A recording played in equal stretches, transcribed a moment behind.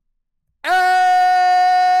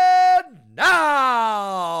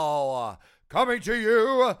coming to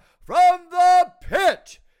you from the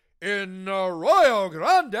pit in Arroyo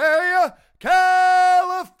Grande,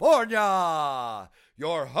 California.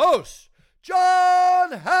 Your hosts,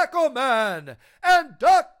 John Hackleman and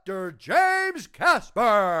Dr. James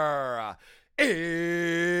Casper. It's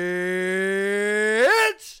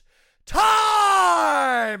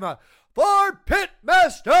time for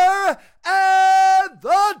Pitmaster and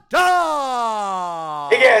the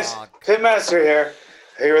Doc. Hey guys, Pitmaster here.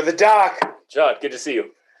 Here with the Doc. John, good to see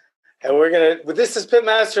you. And this is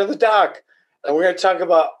Pitmaster and the Doc. And we're gonna talk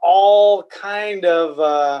about all kind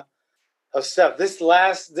of stuff. This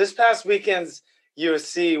past weekend's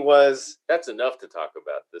UFC was... That's enough to talk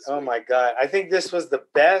about this week. Oh my God. I think this was the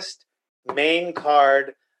best main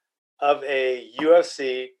card of a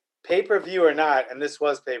UFC, pay-per-view or not, and this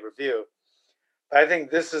was pay-per-view. But I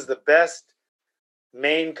think this is the best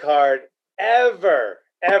main card ever.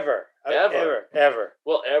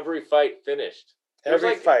 Well, every fight finished.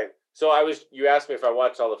 Every fight. So you asked me if I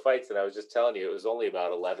watched all the fights, and I was just telling you it was only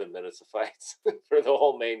about 11 minutes of fights for the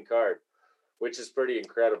whole main card, which is pretty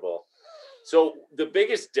incredible. So the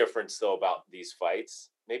biggest difference, though, about these fights,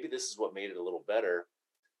 maybe this is what made it a little better.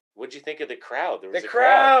 What'd you think of the crowd? There was a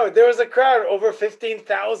crowd. There was a crowd. Over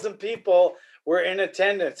 15,000 people were in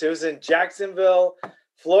attendance. It was in Jacksonville,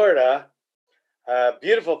 Florida.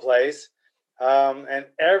 Beautiful place. And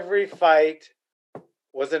every fight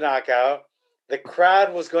was a knockout. The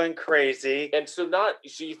crowd was going crazy. And so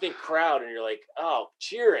you think crowd and you're like, oh,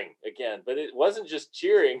 cheering again. But it wasn't just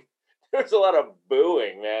cheering. There was a lot of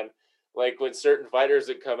booing, man. Like when certain fighters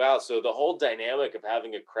had come out. So the whole dynamic of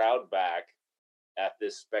having a crowd back at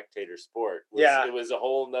this spectator sport it was a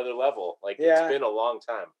whole nother level. Like it's been a long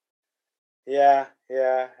time. Yeah.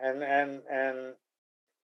 And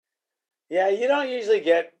you don't usually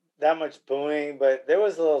get that much booing, but there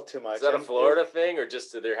was a little too much. Is that a Florida thing, or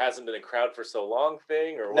just there hasn't been a crowd for so long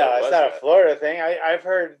thing, or what? No, it's not a Florida thing. I've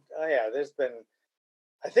heard. There's been.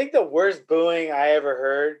 I think the worst booing I ever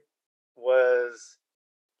heard was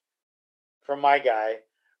from my guy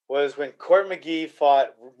was when Court McGee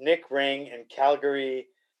fought Nick Ring in Calgary,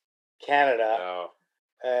 Canada. Oh.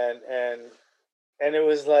 And it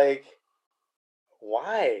was like,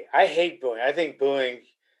 why? I hate booing. I think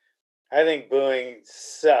booing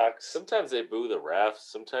sucks. Sometimes they boo the refs.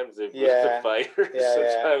 Sometimes they boo the fighters.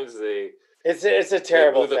 Sometimes they. It's a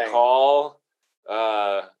terrible thing. Boo the call.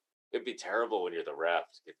 It'd be terrible when you're the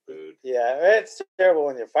ref to get booed. Yeah, it's terrible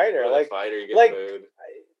when you're a fighter. Or the fighter, you get booed.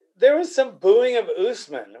 There was some booing of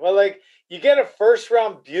Usman. Well, like you get a first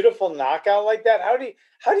round beautiful knockout like that. How do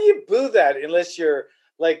you boo that unless you're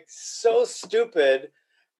like so stupid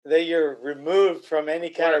that you're removed from any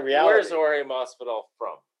kind of reality? Where's Jorge Masvidal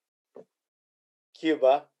from?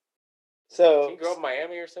 Cuba. So he grew up in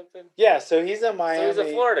Miami or something? Yeah, so he's a Miami. So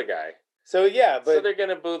he's a Florida guy. So so they're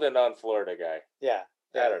gonna boo the non-Florida guy. Yeah.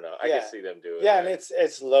 I don't know. I can see them do it. Yeah, and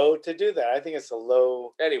it's low to do that. I think it's a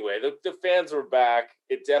low. Anyway, the fans were back.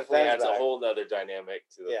 It definitely adds a whole nother dynamic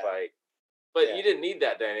to the fight. But you didn't need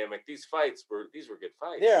that dynamic. These were good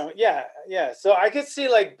fights. Yeah. So I could see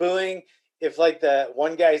like booing if like the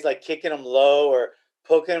one guy's like kicking him low or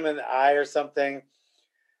poking him in the eye or something,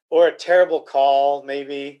 or a terrible call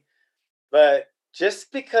maybe. But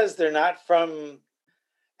just because they're not from,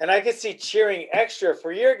 and I could see cheering extra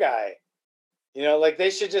for your guy. You know, like they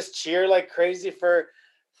should just cheer like crazy for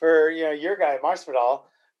your guy Masvidal,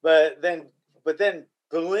 but then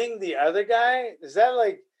booing the other guy, is that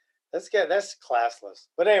like that's classless.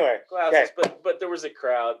 But anyway, classless. Okay. But there was a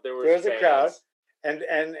crowd. There was a crowd, and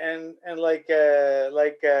like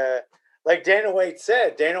Dana White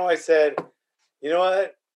said. Dana White said, you know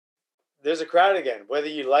what? There's a crowd again. Whether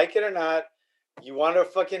you like it or not, you want to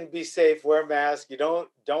fucking be safe. Wear a mask. You don't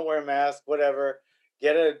wear a mask. Whatever.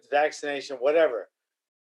 Get a vaccination, whatever.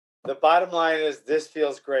 The bottom line is this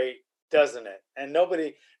feels great, doesn't it? And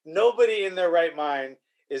nobody in their right mind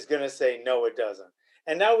is going to say, no, it doesn't.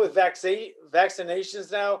 And now with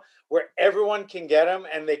vaccinations now, where everyone can get them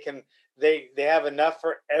and they have enough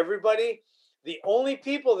for everybody, the only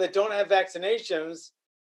people that don't have vaccinations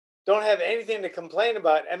don't have anything to complain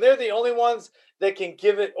about. And they're the only ones that can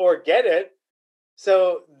give it or get it.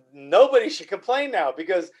 So nobody should complain now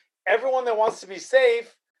because everyone that wants to be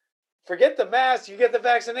safe, forget the mask, you get the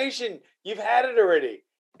vaccination. You've had it already.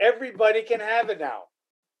 Everybody can have it now,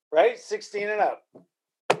 right? 16 and up.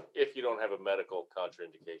 If you don't have a medical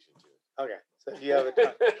contraindication to it. Okay. So if you have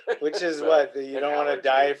which is what? You don't want to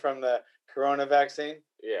die from the corona vaccine?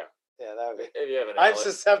 Yeah. Yeah, that would be. If you have I'm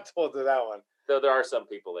susceptible to that one. Though there are some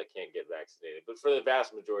people that can't get vaccinated, but for the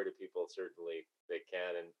vast majority of people, certainly they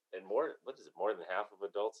can. And what is it? More than half of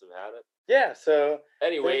adults have had it. Yeah. So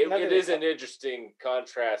Anyway, There's it is nothing- an interesting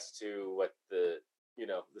contrast to what the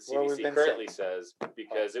What we've CDC been currently saying. says,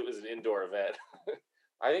 because it was an indoor event.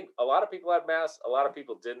 I think a lot of people had masks. A lot of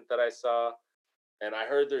people didn't that I saw. And I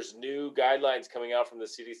heard there's new guidelines coming out from the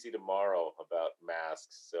CDC tomorrow about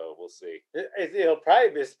masks. So we'll see. It'll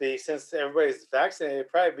probably just be, since everybody's vaccinated,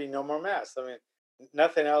 it'll probably be no more masks. I mean,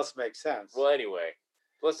 nothing else makes sense. Well, anyway,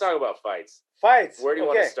 let's talk about fights. Fights. Where do you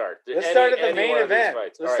want to start? Let's start at the Any main one of these event.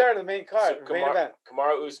 fights. Let's All start at the main card. So main event.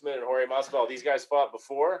 Kamaru Usman and Jorge Masvidal. These guys fought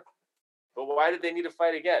before, but why did they need to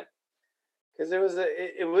fight again? Because there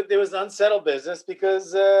was unsettled business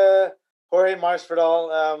because Jorge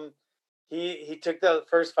Masvidal he took the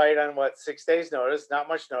first fight on 6 days notice, not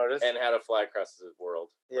much notice, And had a fly across the world.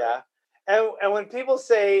 yeah. And when people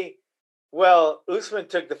say, well, Usman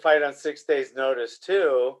took the fight on 6 days notice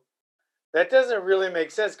too, that doesn't really make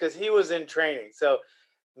sense because he was in training. So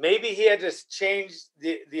maybe he had to change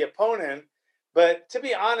the opponent. But to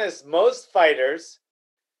be honest, most fighters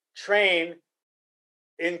train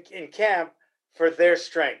in camp for their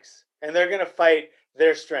strengths, and they're going to fight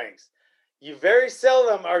their strengths. You very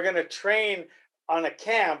seldom are going to train on a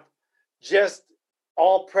camp just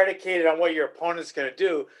all predicated on what your opponent's going to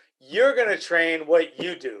do. You're going to train what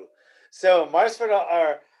you do. So Usman,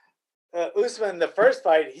 the first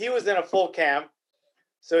fight, he was in a full camp,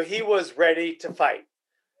 so he was ready to fight.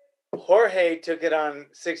 Jorge took it on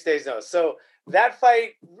 6 days notice. So that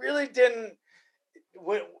fight really didn't.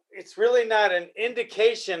 It's really not an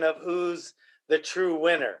indication of who's the true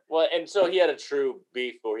winner. Well, and so he had a true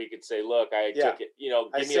beef where he could say, "Look, I took it.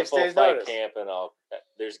 Give me a 6 full days fight notice. camp, and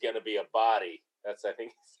there's going to be a body." I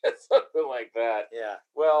think he said something like that. Yeah.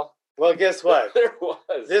 Well, Guess what? There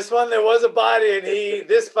was This one, there was a body, and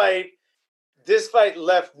this fight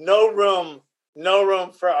left no room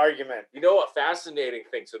for argument. You know what? Fascinating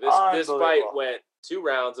thing. So this fight Unbelievable. went 2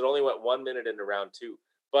 rounds. It only went 1 minute into round 2.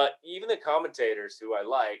 But even the commentators, who I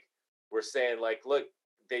like, were saying, like, look,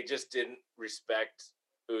 they just didn't respect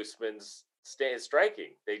Usman's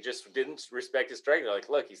striking. They just didn't respect his striking. They're like,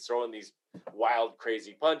 look, he's throwing these wild,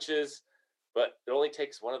 crazy punches, but it only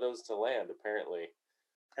takes one of those to land, apparently.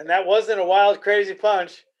 And that wasn't a wild, crazy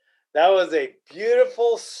punch. That was a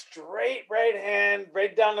beautiful, straight right hand,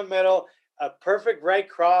 right down the middle, a perfect right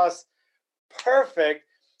cross, perfect.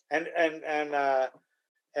 And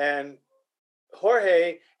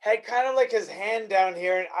Jorge had kind of like his hand down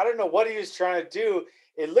here, and I don't know what he was trying to do.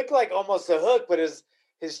 It looked like almost a hook, but his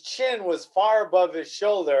chin was far above his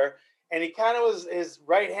shoulder, and he kind of was, his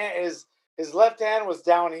right hand, his left hand was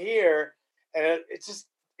down here, and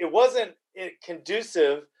it wasn't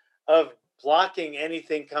conducive of blocking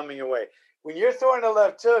anything coming your way. When you're throwing a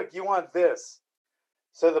left hook, you want this,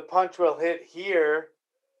 so the punch will hit here,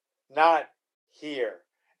 not here.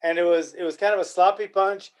 And it was kind of a sloppy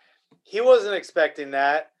punch. He wasn't expecting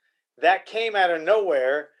that. That came out of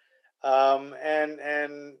nowhere, and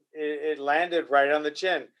it landed right on the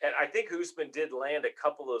chin. And I think Usman did land a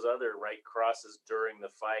couple of those other right crosses during the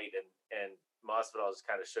fight, and Masvidal just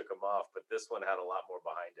kind of shook him off. But this one had a lot more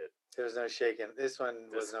behind it. There was no shaking. This one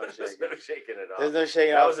was no shaking. There's no shaking it off. There's no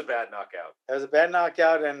shaking. That was a bad knockout. That was a bad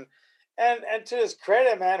knockout, and to his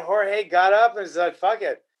credit, man, Jorge got up and said, "Fuck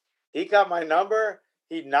it." He got my number.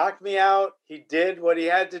 He knocked me out. He did what he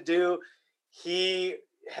had to do. He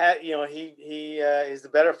had, he's the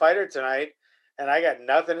better fighter tonight, and I got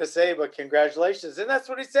nothing to say but congratulations. And that's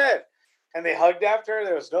what he said. And they hugged after.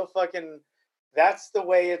 There was no fucking. That's the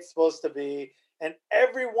way it's supposed to be. And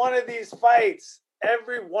every one of these fights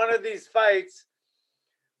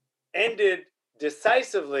ended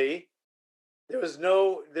decisively. There's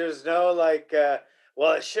no like,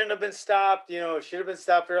 well, it shouldn't have been stopped. It should have been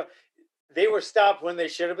stopped. They were stopped when they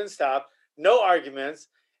should have been stopped. No arguments,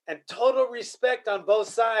 and total respect on both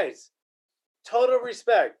sides. Total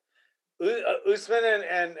respect. Usman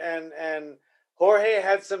and Jorge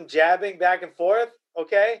had some jabbing back and forth.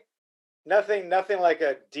 Okay, nothing like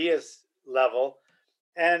a Diaz level,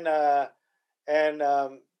 and Zhang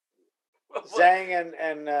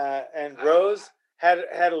and Rose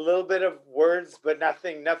had a little bit of words, but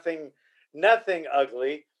nothing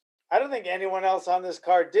ugly. I don't think anyone else on this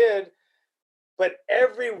card did. But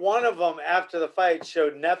every one of them after the fight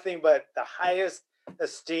showed nothing but the highest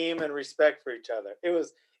esteem and respect for each other. It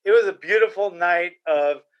was a beautiful night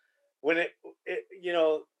of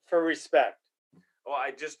for respect. Well,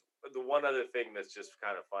 the one other thing that's just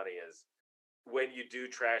kind of funny is when you do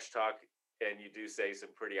trash talk and you do say some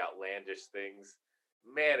pretty outlandish things,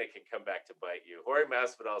 man, it can come back to bite you. Jorge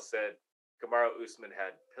Masvidal said Kamaru Usman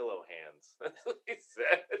had pillow hands. That's what he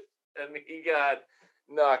said. And he got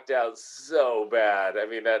knocked out so bad. I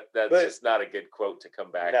mean, that's just not a good quote to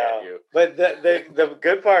come back at you. But the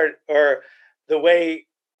good part, or the way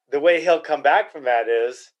he'll come back from that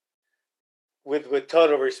is with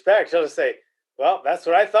total respect. He'll just say, "Well, that's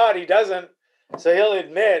what I thought." He doesn't, so he'll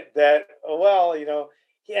admit that. Oh, well, he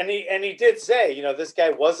did say, this guy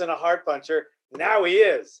wasn't a hard puncher. Now he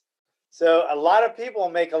is. So a lot of people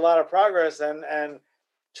make a lot of progress, and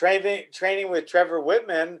training with Trevor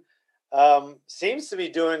Whitman seems to be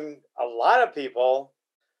doing a lot of people,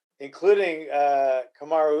 including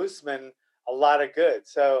Kamaru Usman, a lot of good.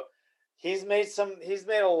 So he's made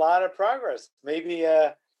a lot of progress. Maybe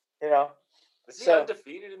Is he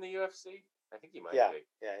undefeated in the UFC? I think he might be. Yeah,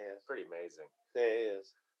 he is. Pretty amazing. Yeah, he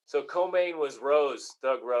is. So co-main was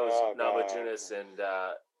Doug Rose, Namajunas, and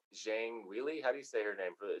Zhang Weili. How do you say her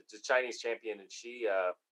name? For the Chinese champion, and she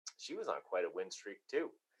was on quite a win streak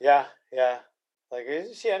too. Yeah. Like,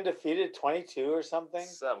 isn't she undefeated, 22 or something?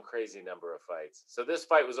 Some crazy number of fights. So this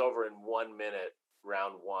fight was over in 1 minute,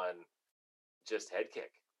 round one, just head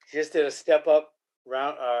kick. She just did a step up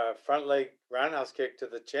front leg roundhouse kick to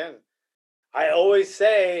the chin. I always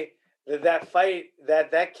say that fight,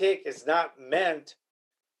 that kick is not meant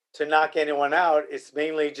to knock anyone out. It's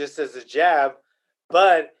mainly just as a jab.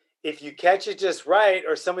 But if you catch it just right,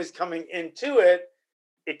 or somebody's coming into it,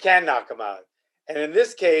 it can knock them out. And in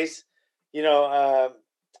this case, Zhang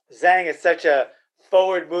is such a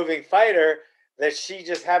forward-moving fighter that she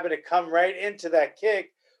just happened to come right into that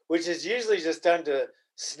kick, which is usually just done to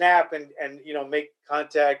snap and make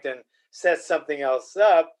contact and set something else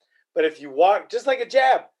up. But if you walk, just like a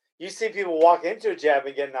jab, you see people walk into a jab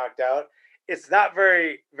and get knocked out. It's not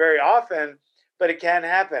very often, but it can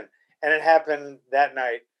happen. And it happened that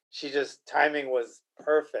night. Timing was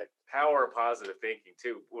perfect. Power of positive thinking,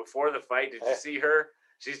 too. Before the fight, did you see her?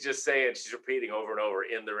 She's just saying, she's repeating over and over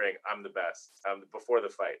in the ring, "I'm the best." Before the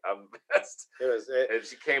fight, "I'm the best." And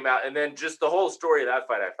she came out, and then just the whole story of that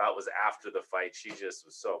fight, I thought, was after the fight. She just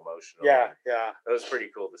was so emotional. Yeah. That was pretty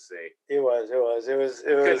cool to see. It was.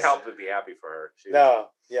 Couldn't help but be happy for her.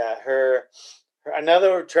 Her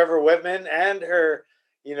another Trevor Whitman, and her,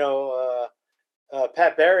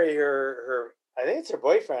 Pat Barry, her I think it's her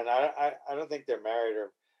boyfriend. I don't think they're married,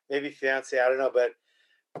 or maybe fiance. I don't know, but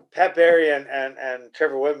Pat Barry and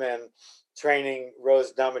Trevor Whitman training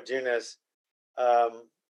Rose Namajunas.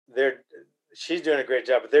 She's doing a great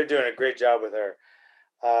job, but they're doing a great job with her.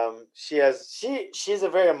 She's a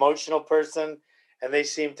very emotional person, and they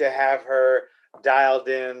seem to have her dialed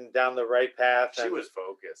in down the right path. She was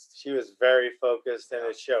focused. She was very focused, and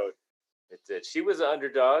it showed. It did. She was an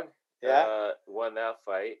underdog. Yeah. Won that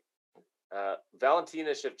fight.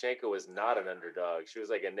 Valentina Shevchenko was not an underdog. She was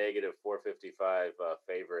like a negative 455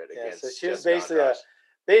 favorite against. So she was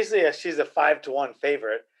basically she's a 5-1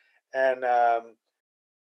 favorite, and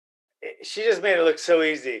she just made it look so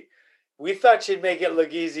easy. We thought she'd make it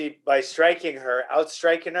look easy by outstriking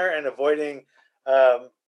her, and avoiding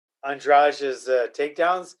Andrade's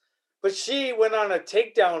takedowns. But she went on a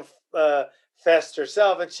takedown fest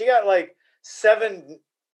herself, and she got like 7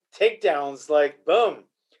 takedowns. Like, boom.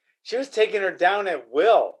 She was taking her down at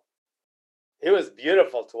will. It was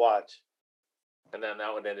beautiful to watch. And then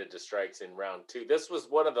that one ended to strikes in round 2. This was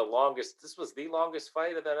the longest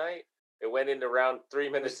fight of the night. It went into round 3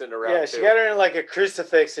 minutes into round 2. Yeah, she got her in like a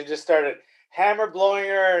crucifix and just started hammer blowing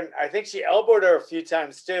her. And I think she elbowed her a few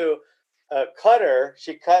times too. Cut her.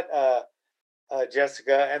 She cut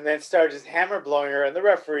Jessica, and then started just hammer blowing her. And the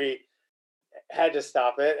referee had to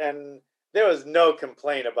stop it. And there was no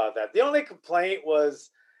complaint about that. The only complaint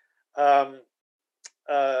was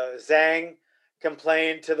Zhang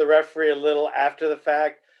complained to the referee a little after the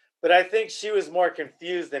fact, but I think she was more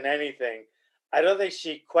confused than anything. I don't think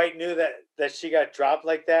she quite knew that she got dropped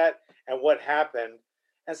like that and what happened.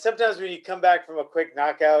 And sometimes when you come back from a quick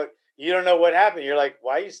knockout, you don't know what happened. You're like,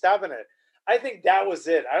 why are you stopping it? I think that was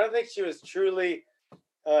it. I don't think she was truly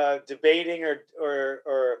debating or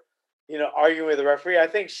arguing with the referee. I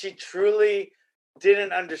think she truly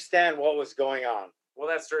didn't understand what was going on. Well,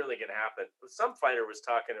 that's certainly going to happen. Some fighter was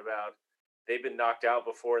talking about they've been knocked out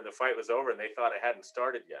before and the fight was over and they thought it hadn't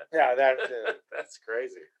started yet. Yeah, that's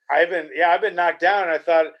crazy. I've been knocked down, and I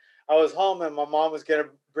thought I was home and my mom was going to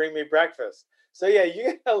bring me breakfast. So yeah, you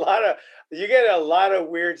get a lot of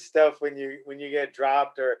weird stuff when you get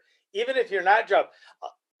dropped, or even if you're not dropped.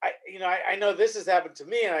 I know this has happened to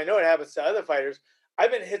me, and I know it happens to other fighters.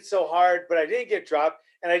 I've been hit so hard, but I didn't get dropped,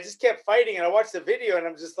 and I just kept fighting. And I watched the video, and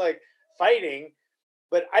I'm just like fighting,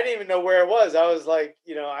 but I didn't even know where it was. I was like,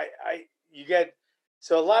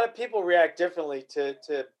 so a lot of people react differently to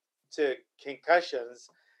concussions,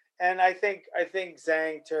 and I think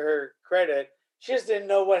Zhang, to her credit, She just didn't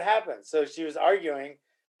know what happened, so she was arguing.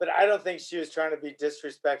 But I don't think she was trying to be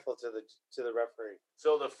disrespectful to the referee.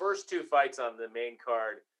 So the first two fights on the main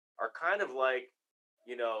card are kind of like,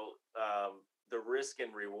 the risk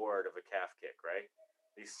and reward of a calf kick, right?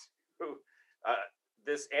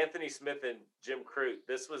 This Anthony Smith and Jim Crute,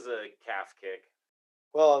 this was a calf kick.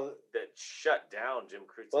 Well, that shut down Jim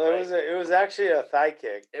Crute's well, leg. it was actually a thigh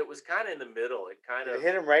kick. It was kind of in the middle. It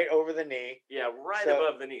hit him right over the knee. Yeah,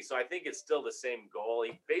 above the knee. So I think it's still the same goal.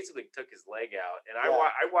 He basically took his leg out, and I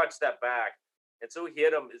watched that back, and so he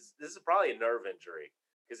hit him. This is probably a nerve injury,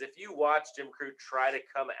 because if you watch Jim Crute try to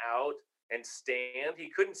come out and stand, he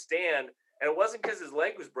couldn't stand, and it wasn't because his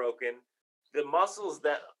leg was broken. The muscles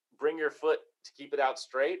that bring your foot to keep it out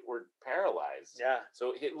straight were paralyzed. Yeah.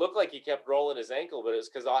 So it looked like he kept rolling his ankle, but it was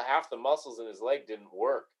because half the muscles in his leg didn't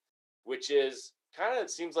work, which is kind of,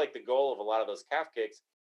 it seems like the goal of a lot of those calf kicks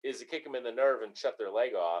is to kick them in the nerve and shut their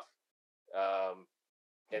leg off,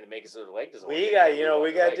 and make it so the leg doesn't work. We got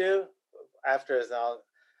to do after us.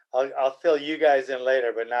 I'll fill you guys in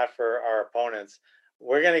later, but not for our opponents.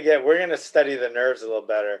 We're gonna study the nerves a little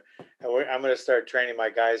better, and I'm gonna start training my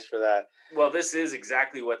guys for that. Well, this is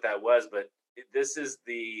exactly what that was, but this is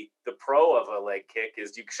the pro of a leg kick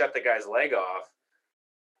is you shut the guy's leg off.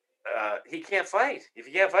 He can't fight. If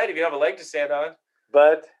you can't fight, if you don't have a leg to stand on.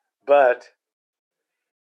 But the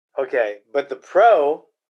pro,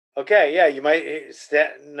 yeah, you might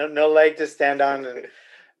no leg to stand on,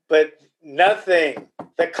 but nothing.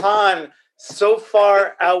 The con so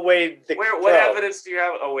far outweighed the pro. What evidence do you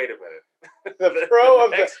have? Oh, wait a minute. The pro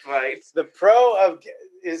of next fight. The pro of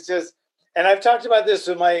is just, and I've talked about this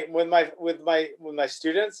with my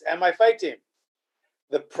students and my fight team.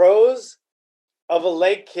 The pros of a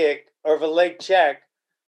leg kick or of a leg check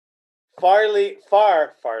far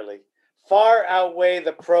outweigh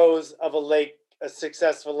the pros of a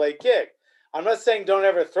successful leg kick. I'm not saying don't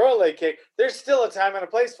ever throw a leg kick. There's still a time and a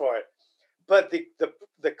place for it. But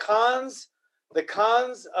the cons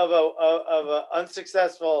of a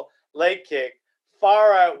unsuccessful leg kick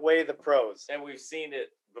far outweigh the pros. And we've seen it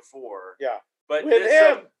before. Yeah. But with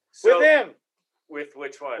him. With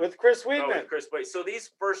which one? With Chris Weidman. With Chris Weidman. So these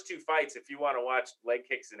first two fights, if you want to watch leg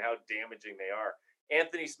kicks and how damaging they are,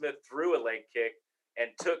 Anthony Smith threw a leg kick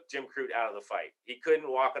and took Jim Crute out of the fight. He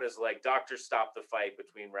couldn't walk on his leg. Doctor stopped the fight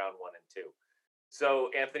between round 1 and 2. So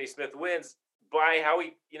Anthony Smith wins by how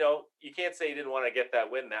you can't say he didn't want to get that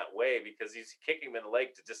win that way, because he's kicking him in the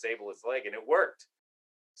leg to disable his leg, and it worked.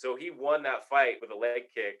 So he won that fight with a leg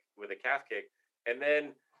kick, with a calf kick. And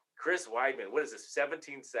then Chris Weidman, what is this,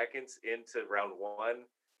 17 seconds into round 1,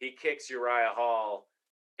 he kicks Uriah Hall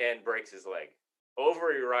and breaks his leg.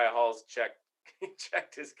 Over Uriah Hall's checked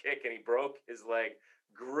his kick, and he broke his leg.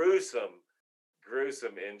 Gruesome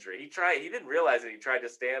injury. He didn't realize that he tried to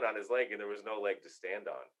stand on his leg, and there was no leg to stand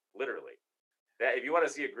on. Literally. That, if you want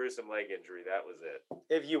to see a gruesome leg injury, that was it.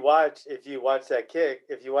 If you watch that kick,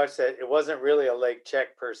 it wasn't really a leg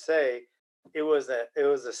check per se. It was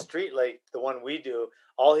a street leg, the one we do.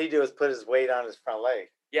 All he did was put his weight on his front leg.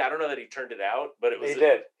 Yeah, I don't know that he turned it out, but he did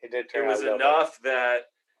turn it out. It was enough that.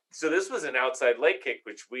 So this was an outside leg kick,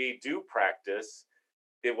 which we do practice.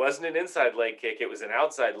 It wasn't an inside leg kick; it was an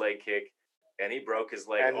outside leg kick, and he broke his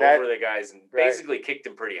leg over the guys and basically kicked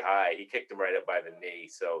him pretty high. He kicked him right up by the knee,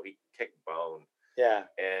 so he kicked bone. Yeah,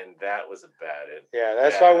 and that was a bad.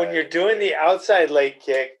 That's why when you're doing the outside leg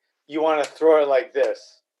kick, you want to throw it like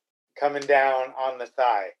this, coming down on the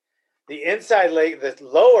thigh. The inside leg, the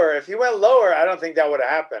lower, if he went lower, I don't think that would have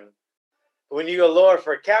happened. But when you go lower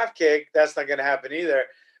for a calf kick, that's not going to happen either.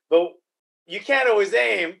 But you can't always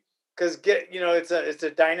aim, because it's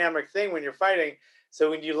a dynamic thing when you're fighting. So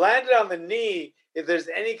when you land it on the knee, if there's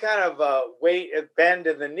any kind of weight, bend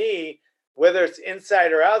in the knee, whether it's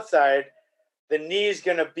inside or outside, the knee is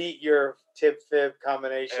going to beat your tip fib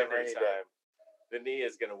combination every time. The knee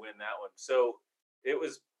is going to win that one. So that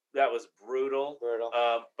was brutal.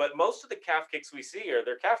 But most of the calf kicks we see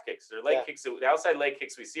they're calf kicks. They're leg kicks. The outside leg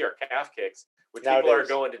kicks we see are calf kicks, which nowadays, people are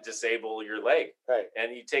going to disable your leg. Right.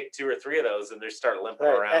 And you take 2 or 3 of those, and they start limping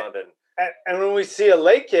around. And when we see a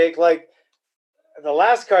leg kick, like the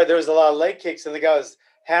last card, there was a lot of leg kicks, and the guy was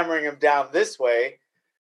hammering him down this way.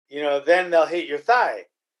 Then they'll hit your thigh.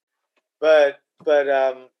 But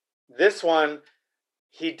this one,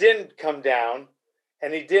 he didn't come down,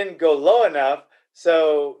 and he didn't go low enough.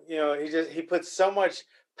 So, he put so much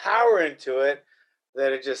power into it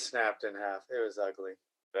that it just snapped in half. It was ugly.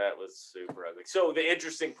 That was super ugly. So the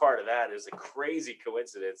interesting part of that is a crazy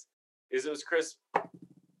coincidence is it was Chris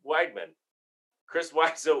Weidman. Chris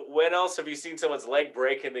Weidman. So when else have you seen someone's leg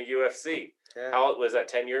break in the UFC? Yeah. How was that?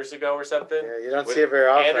 10 years ago or something? Yeah, you don't With see it very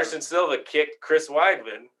often. Anderson Silva kicked Chris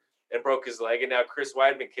Weidman and broke his leg, and now Chris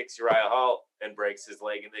Weidman kicks Uriah Hall and breaks his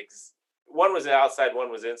leg. And one was outside,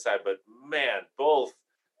 one was inside, but man, both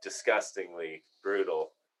disgustingly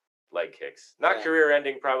brutal leg kicks. Not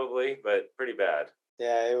career-ending, probably, but pretty bad.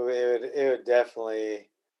 Yeah, it would definitely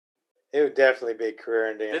be a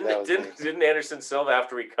career-ending. Didn't Anderson Silva have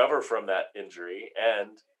to recover from that injury?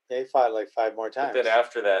 And he fought like 5 more times. But then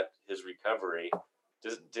after that, his recovery,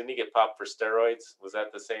 didn't he get popped for steroids? Was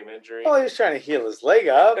that the same injury? Oh, he was trying to heal his leg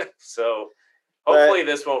up. So hopefully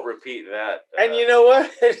this won't repeat that. And you know what?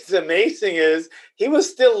 It's amazing is he was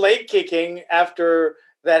still leg kicking after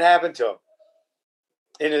that happened to him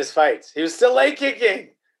in his fights. He was still leg kicking.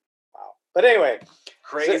 Wow. But anyway.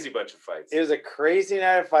 Crazy bunch of fights. It was a crazy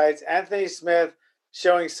night of fights. Anthony Smith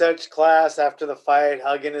showing such class after the fight,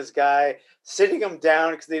 hugging his guy, sitting him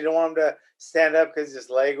down because they didn't want him to stand up because his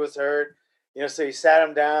leg was hurt. So he sat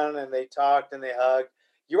him down and they talked and they hugged.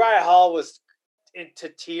 Uriah Hall was into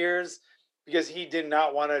tears because he did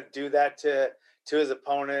not want to do that to his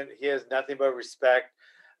opponent. He has nothing but respect.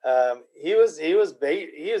 He was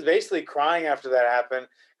basically crying after that happened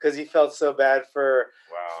because he felt so bad for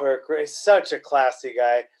such a classy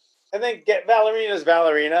guy. And then Valerina's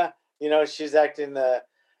Valerina. She's acting the,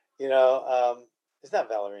 it's not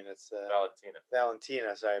Valerina, it's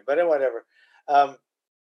Valentina, sorry, but whatever.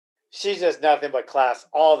 She's just nothing but class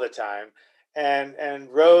all the time. And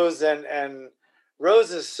Rose and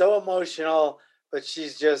Rose is so emotional, but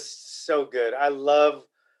she's just so good. I love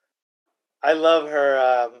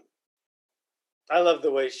her. I love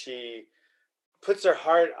the way she puts her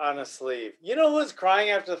heart on a sleeve. You know who was crying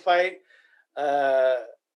after the fight?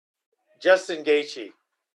 Justin Gaethje,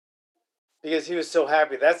 because he was so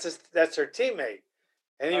happy. That's her teammate,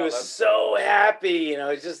 and he was so happy.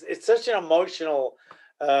 It's such an emotional.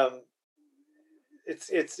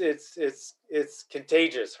 It's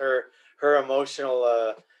contagious. Her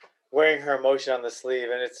emotional, wearing her emotion on the sleeve,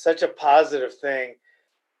 and it's such a positive thing.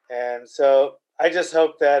 And so I just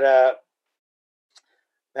hope that,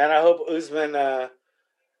 I hope Usman,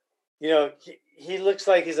 he looks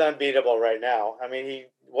like he's unbeatable right now. I mean, he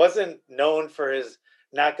wasn't known for his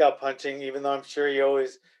knockout punching, even though I'm sure he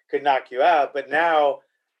always could knock you out. But now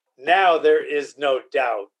there is no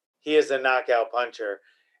doubt he is a knockout puncher.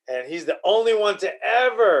 And he's the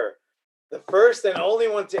first and only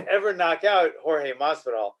one to ever knock out Jorge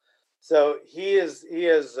Masvidal. So he is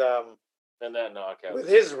and that knockout with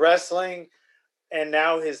his wrestling and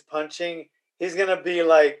now his punching, he's gonna be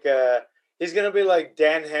like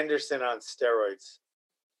Dan Henderson on steroids.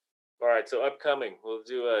 All right, so upcoming, we'll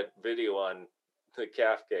do a video on the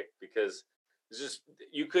calf kick because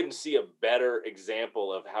you couldn't see a better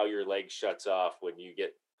example of how your leg shuts off when you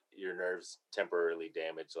get your nerves temporarily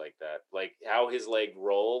damaged like that. Like how his leg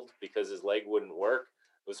rolled because his leg wouldn't work.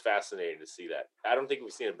 It was fascinating to see that. I don't think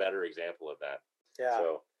we've seen a better example of that. Yeah.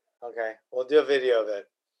 So okay, we'll do a video of it.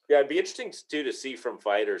 Yeah, it'd be interesting too to see from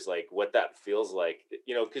fighters like what that feels like.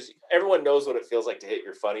 Because everyone knows what it feels like to hit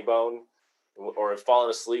your funny bone or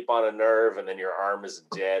falling asleep on a nerve and then your arm is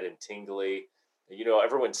dead and tingly.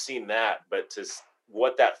 Everyone's seen that, but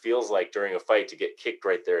what that feels like during a fight to get kicked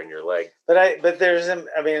right there in your leg. But there's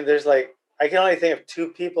like, I can only think of 2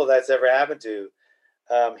 people that's ever happened to,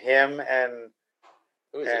 him and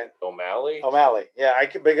who is it? O'Malley. Yeah,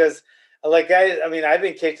 because like guys, I mean, I've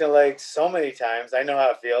been kicked in the leg so many times. I know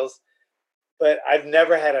how it feels, but I've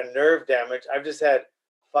never had a nerve damage. I've just had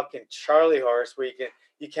fucking Charlie horse where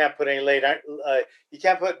you can't put any weight on, you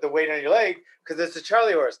can't put the weight on your leg because it's a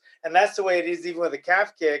Charlie horse, and that's the way it is even with a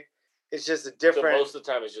calf kick. It's just a different. So most of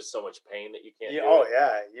the time, it's just so much pain that you can't.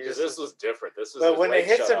 This was different. But when it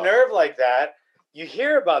hits a nerve like that, you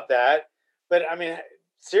hear about that. But I mean,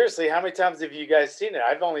 seriously, how many times have you guys seen it?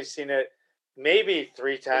 I've only seen it maybe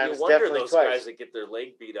 3 times. You wonder definitely those twice. guys that get their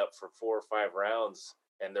leg beat up for 4 or 5 rounds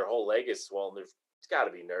and their whole leg is swollen. There's got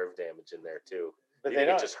to be nerve damage in there too. But you think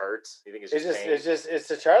it just hurts? You think it's just pain?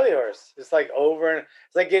 It's a Charlie horse. It's like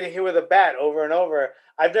it's like getting hit with a bat over and over.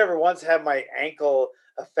 I've never once had my ankle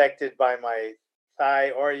affected by my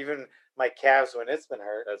thigh or even my calves when it's been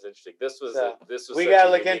hurt. That's interesting. This was we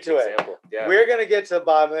gotta look into example. it. Yeah. We're gonna get to the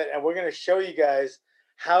bottom of it, and we're gonna show you guys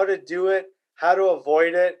how to do it, how to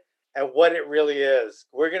avoid it, and what it really is.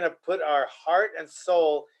 We're gonna put our heart and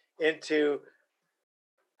soul into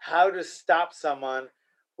how to stop someone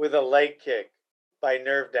with a leg kick by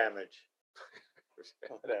nerve damage.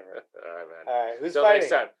 Whatever. All right, man. All right, who's Till fighting?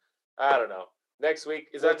 next time. I don't know. Next week?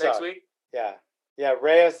 Is that next week? Yeah. Yeah,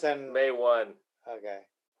 Reyes and May 1. Okay.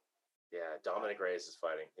 Yeah, Dominic Reyes is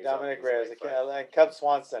fighting. Dominic he's on Reyes, the fight. and Cub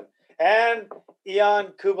Swanson, and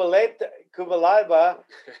Ion Kubalaba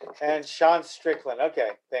and Sean Strickland. Okay,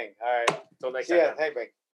 thing. All right. Till next See ya. time. Hey, Bing.